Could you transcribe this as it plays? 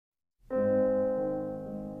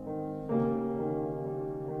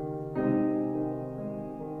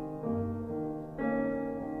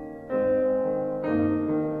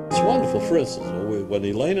wonderful. For instance, when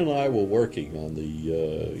Elaine and I were working on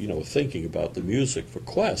the, thinking about the music for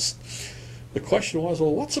Quest, the question was,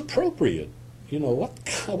 well, what's appropriate?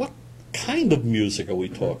 What kind of music are we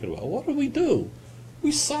talking about? What do we do?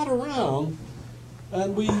 We sat around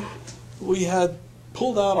and we had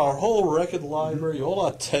pulled out our whole record library, all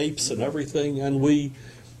our tapes and everything, and we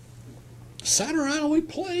sat around and we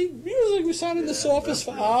played music. We sat in this office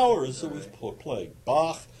for hours and we played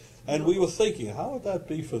Bach, and we were thinking, how would that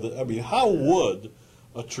be how would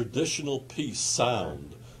a traditional piece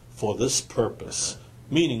sound for this purpose?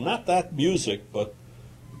 Meaning not that music, but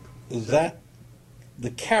that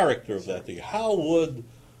the character of that thing. How would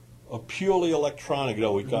a purely electronic,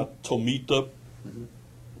 we got Tomita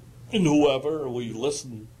and whoever, we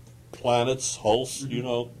listened, Planets, Holst,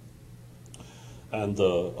 and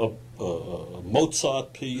a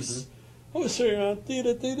Mozart piece. I was sitting around, we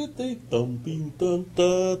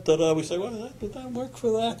say, well, did that work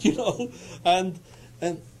for that, And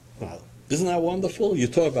well, isn't that wonderful? You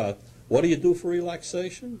talk about, what do you do for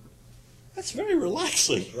relaxation? That's very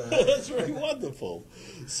relaxing. That's very wonderful.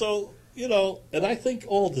 So, and I think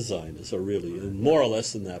all designers are really more or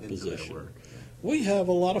less in that position. We have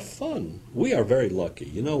a lot of fun. We are very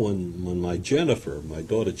lucky. When my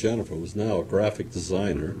daughter Jennifer, was now a graphic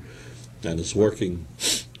designer and is working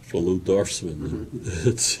for Lou Dorfman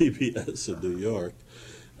at CBS in New York,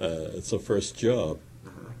 it's her first job.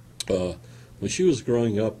 When she was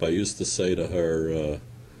growing up, I used to say to her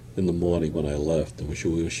in the morning when I left, and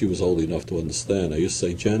when she was old enough to understand, I used to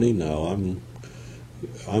say, Jenny, now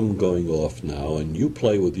I'm going off now, and you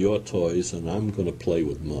play with your toys, and I'm going to play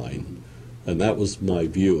with mine. And that was my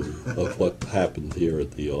view of what happened here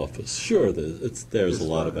at the office. Sure, there's a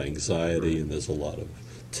lot of anxiety, and there's a lot of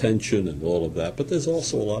tension and all of that, but there's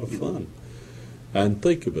also a lot of fun. And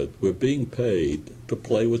think of it, we're being paid to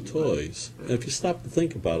play with toys. And if you stop to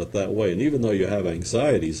think about it that way, and even though you have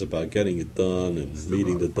anxieties about getting it done and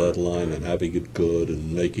meeting the deadline and having it good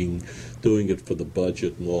and doing it for the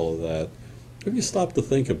budget and all of that, if you stop to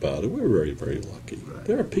think about it, we're very, very lucky. Right.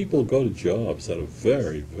 There are people who go to jobs that are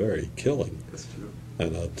very, very killing. That's true.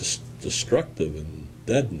 And are destructive and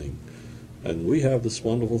deadening. And we have this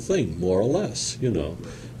wonderful thing, more or less,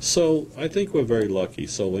 So I think we're very lucky.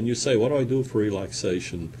 So when you say, what do I do for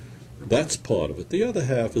relaxation, that's part of it. The other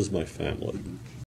half is my family.